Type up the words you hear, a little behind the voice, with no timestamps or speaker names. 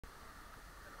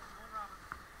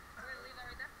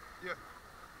Yeah.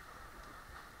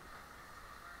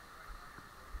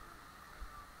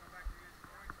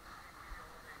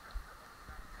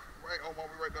 Right on my way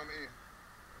right down the end.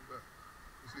 Okay.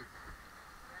 You see it?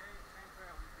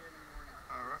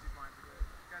 All right.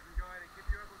 Keep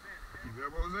your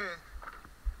elbows in.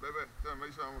 Baby, tell me,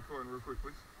 make sure I'm recording real quick,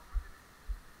 please.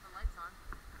 The light's on.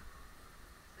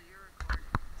 So you're recording.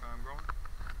 Time going.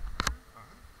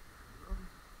 Uh-huh.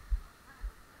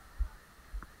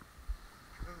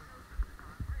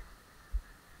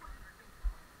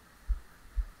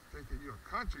 Thinking you're a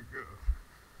country girl.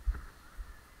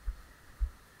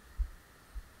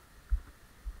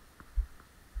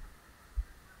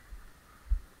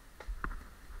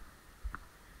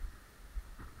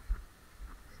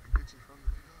 Gotta get you from the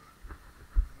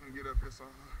I'm gonna get up here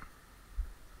somehow.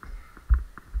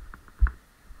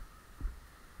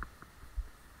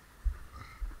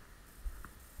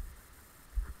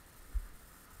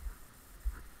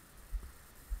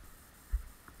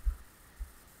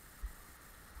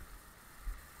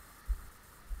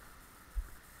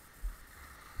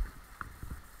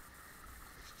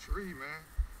 This tree, man.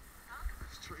 Huh?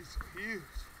 This tree's so huge.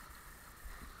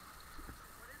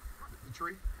 What? The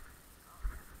tree. Oh,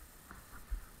 yeah.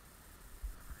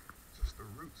 Just the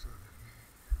roots of it, man.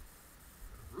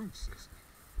 The root system.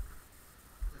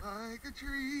 Like a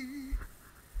tree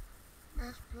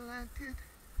that's planted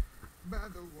by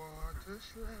the water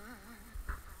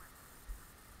slide.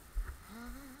 I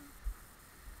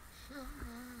shall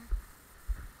not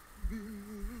be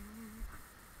moved.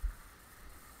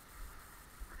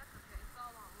 That's okay. It's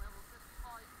all on levels. If you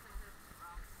fall, you can hit some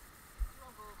rocks. You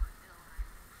won't go over a hill or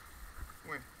anything.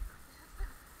 When?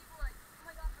 People are like, oh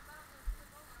my gosh, I'm about to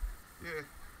flip over. Yeah.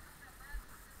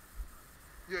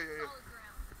 Yeah, yeah, yeah. Solid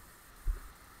ground.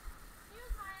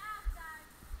 Excuse my ass, guys.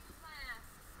 Excuse my ass.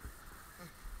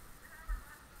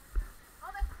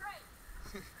 Oh, that's great.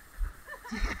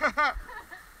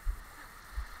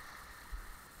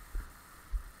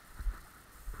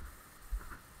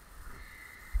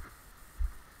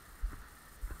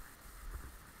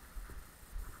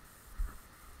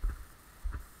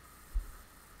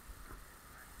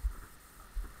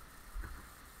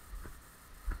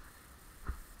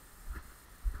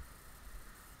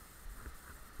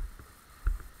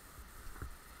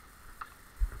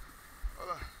 Hold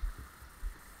on.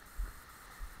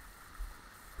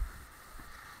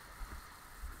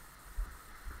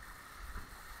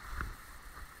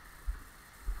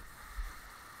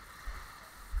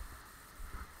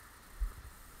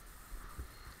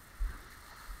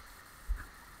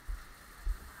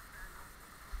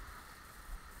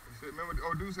 You said, remember the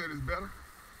old dude said it's better?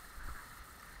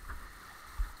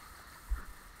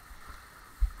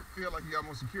 Feel like you got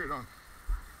more security on it.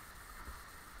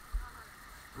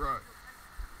 Right.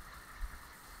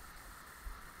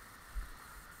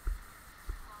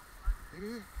 It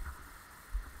is.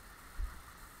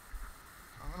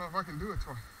 I don't know if I can do it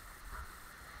twice.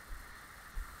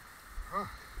 Huh.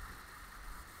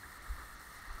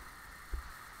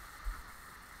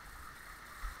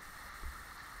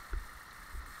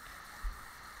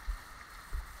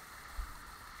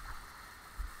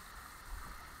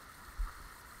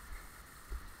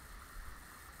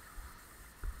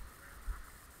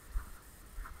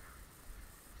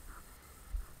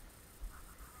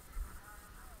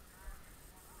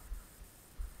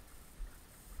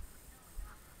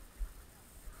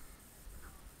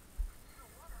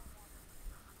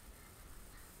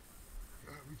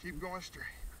 We keep going straight.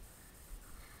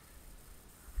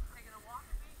 Taking a walk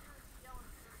and being here and yelling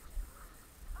at the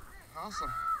okay.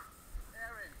 Awesome.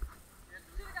 Aaron.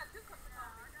 See, we got two cups of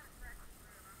coffee.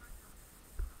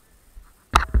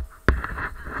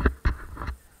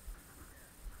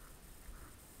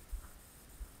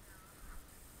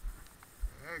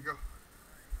 There you go.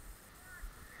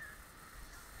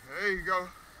 There you go.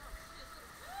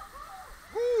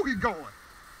 Who he going?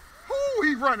 Who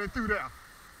he running through there?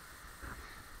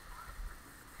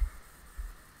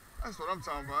 That's what I'm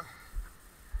talking about.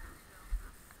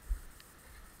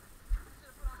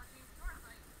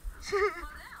 Slow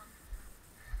down.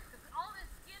 Because all this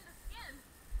skin to skin,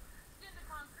 skin to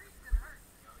concrete is going to hurt.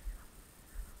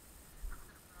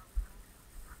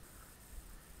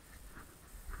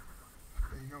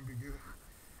 You're gonna be good.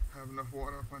 Have enough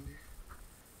water up under you.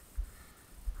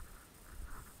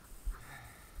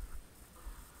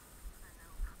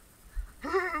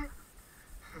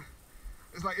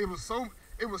 It's like it was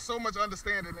so much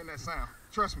understanding in that sound.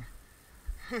 Trust me.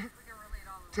 We can relate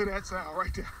all of To that sound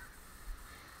right there.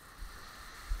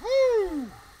 Woo!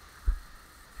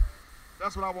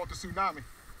 That's what I want the tsunami.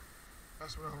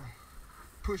 That's what I want.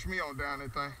 Push me on down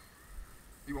that thing.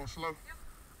 You want slow? Yep.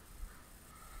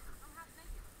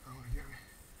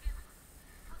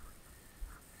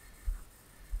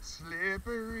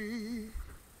 slippery. You're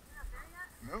not there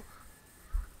yet? Nope.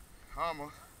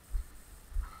 Almost.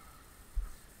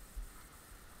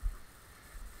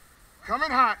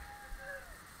 Coming hot.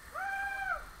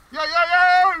 Yeah, yeah,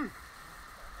 yeah! No.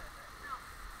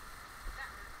 That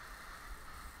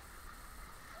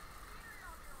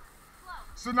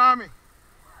hurts. Slow. Tsunami.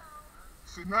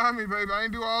 Tsunami, baby. I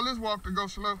ain't do all this walk to go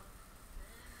slow.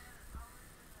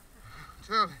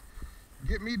 Tell you,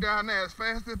 get me down there as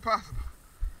fast as possible.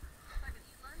 So I can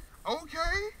eat lunch?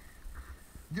 Okay.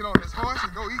 Get on this horse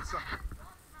and go eat something. Well,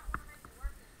 it's not want to make it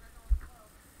work it, so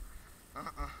I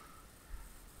don't slow.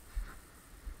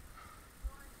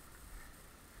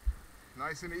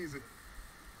 Nice and easy.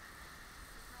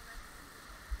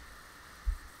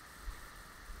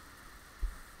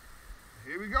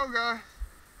 Here we go, guys.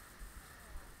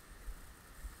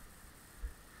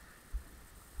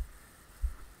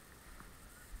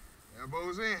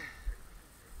 Elbows in. Yeah,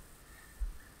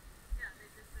 they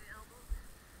just say elbows in.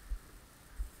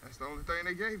 That's the only thing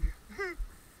they gave you.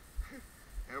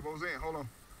 Elbows in. Hold on.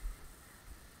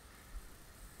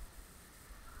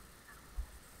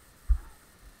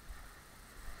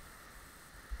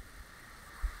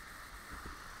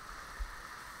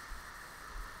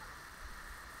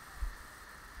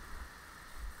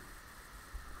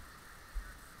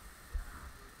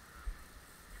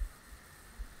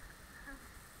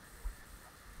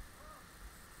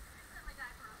 Set my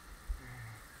diaper up.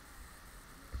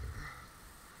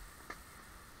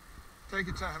 Take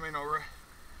your time. Ain't no rush.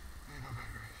 Ain't no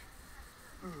big rush.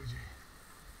 Oh, gee.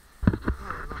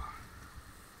 Oh, Lord.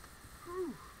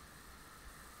 Whew.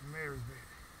 Mary's baby.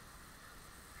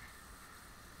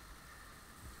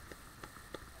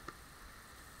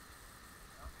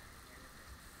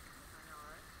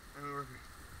 And we working.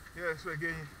 Yeah, that's what I gave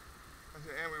you. I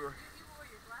said, and we work. You wore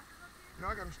your glasses up here? No,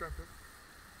 I got them strapped up.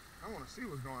 I want to see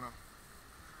what's going on.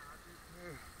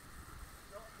 Yeah.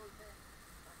 Elbows in.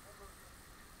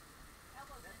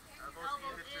 Elbows in the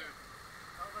Elbows in. tube.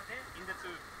 Elbows in the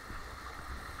tube.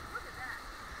 Look at that.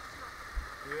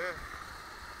 Yeah.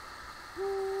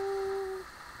 Woo.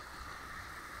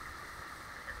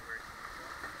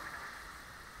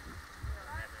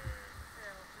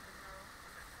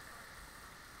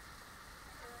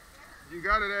 You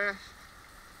got it, Ash.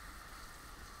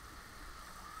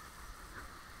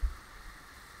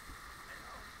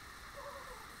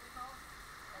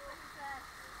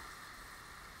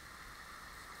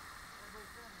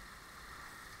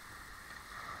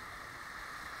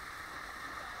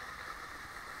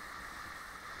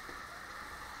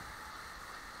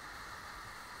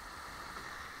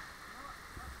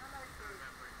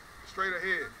 Straight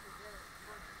ahead.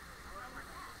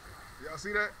 Y'all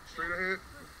see that? Straight ahead?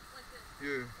 Like this.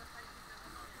 Yeah. That's how you keep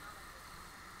it on.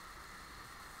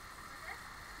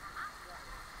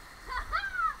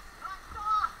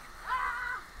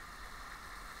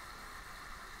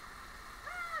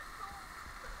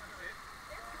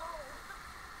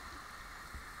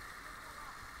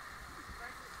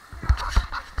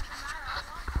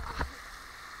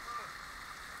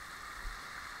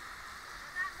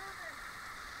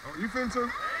 Oh, you fin too?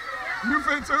 You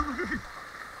fin too?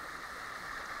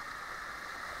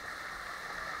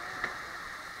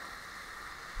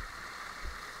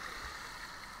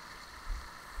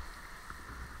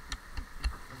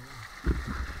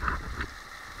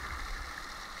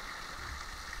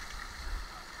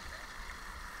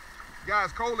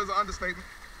 Guys, cold is an understatement.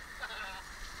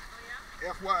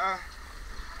 FYI.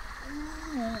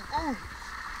 Ooh, ooh.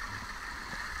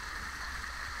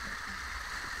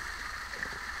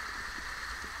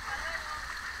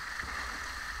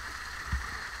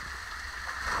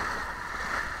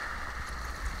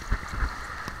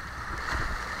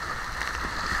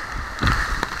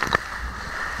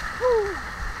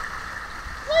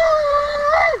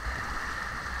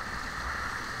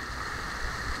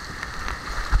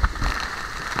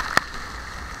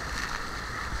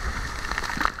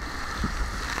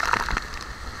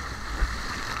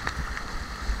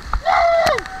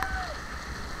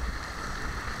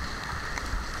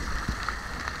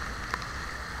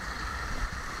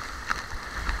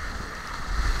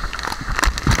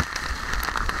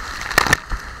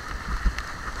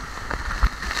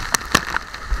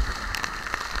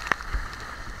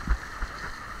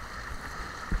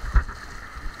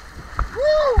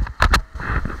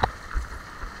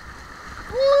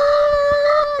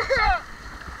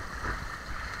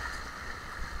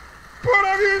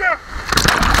 Pura vida!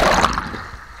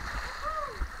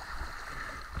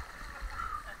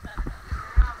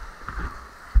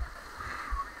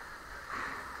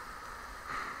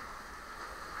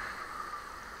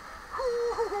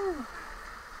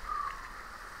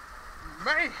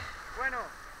 Man! Bueno.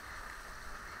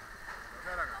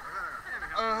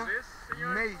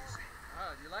 Amazing.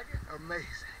 Ah, do you like it?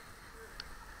 Amazing.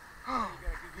 Oh,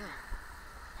 yeah.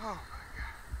 Oh my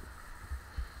God.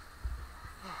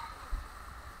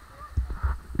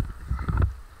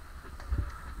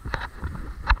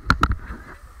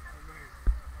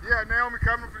 Yeah, Naomi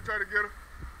coming for try to get her.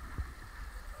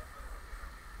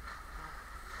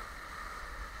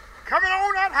 Coming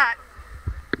on that hot.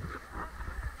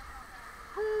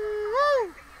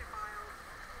 Woo!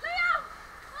 Leo!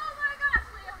 Oh my gosh,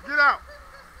 Leo! Get out.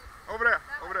 Over there.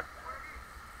 Over there.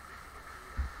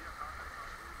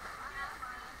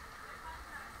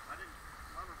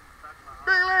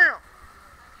 Big Liam.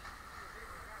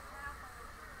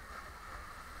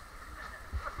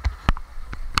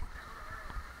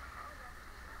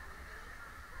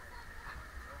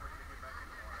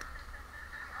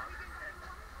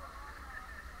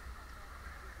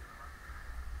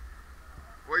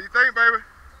 What do you think, baby?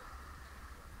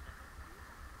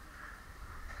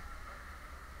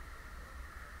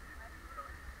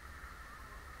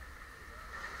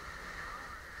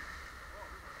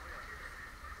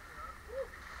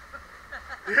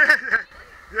 Yeah, yeah,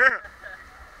 yeah.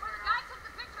 Where the guy took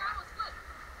the picture, I almost flipped.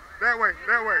 That way,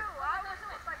 that way.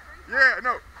 Yeah,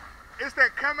 no. It's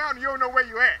that come out and you don't know where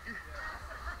you at. Because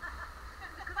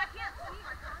I can't see.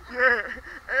 Yeah,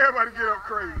 everybody get up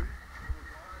crazy. Well,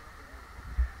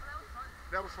 that was fun.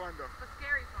 That was fun though. But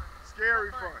scary fun.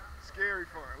 Scary But fun. Scary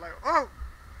fun. Like, oh,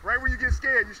 right when you get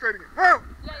scared, you straight again. Oh!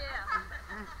 Yeah, yeah,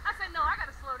 yeah. I said, no, I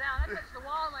gotta slow down. I touched the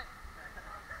wall, I'm like,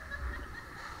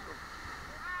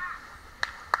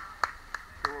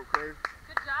 Go up crazy.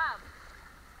 good job.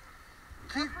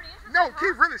 Keith, pretty interesting, no, huh?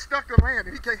 Keith really stuck to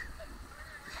landing. He can't.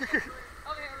 Over here,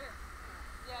 over here.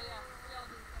 Yeah, yeah. We all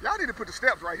do. Y'all need to put the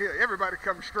steps right here. Everybody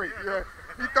coming straight. Yeah.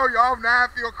 He throw you off now,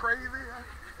 I feel crazy.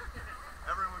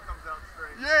 Everyone comes out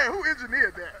straight. Yeah, who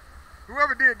engineered that?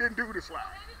 Whoever didn't do the slide.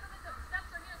 Well, maybe because the steps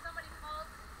are here, somebody called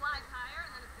flies higher,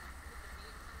 and then it's gonna be.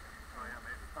 Oh yeah,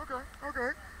 maybe. Okay,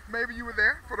 okay. Maybe you were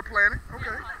there for the planning.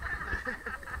 Okay.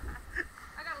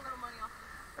 I got a little money off of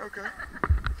Okay. We're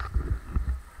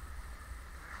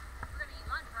gonna eat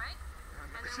lunch, right?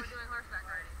 And then we're doing horseback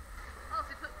riding. Oh,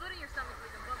 so put food in your stomach so we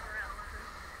can bump around.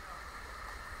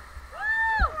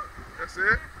 Woo! That's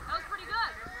it? That was pretty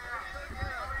good.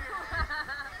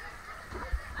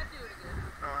 I'd do it again.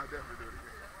 Oh, I definitely do it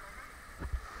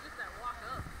again. Just that walk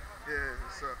up. Yeah,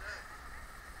 it sucks.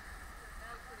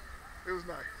 That was pretty good. It was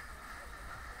nice.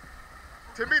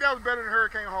 To me, that was better than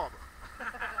Hurricane Harbor.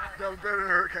 That was better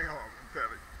than Hurricane Harbor, I'm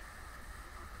telling you.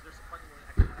 There's a parking lot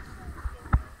actually next to the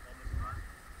almost spot.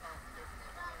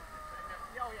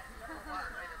 Oh yeah.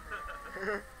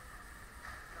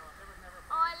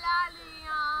 Hola,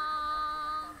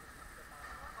 Leon.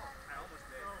 I almost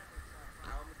did. I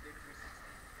almost did 360.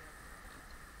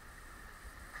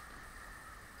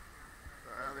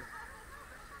 Allie.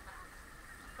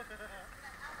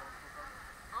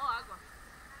 Oh, agua.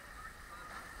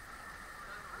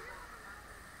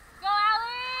 Go,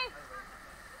 Allie!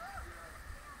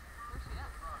 Where's she at?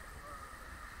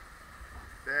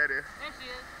 There it is. There she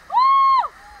is.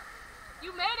 Woo!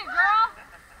 You made it, girl.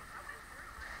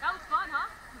 That was fun, huh?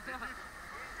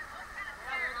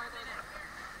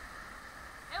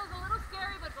 It was a little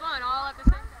scary, but fun all at the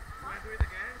same time. Want to do it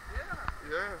again?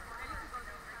 Yeah. Yeah.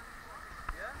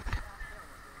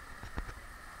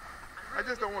 I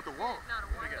just don't want the wall. Not a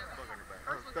You one. got a bug on your back.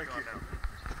 Oh, thank you. Now.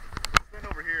 Stand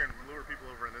over here and lure people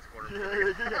over in this corner.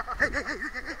 Yeah.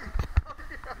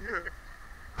 Yeah.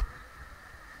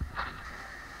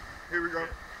 Here we go.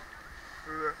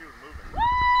 Who's that?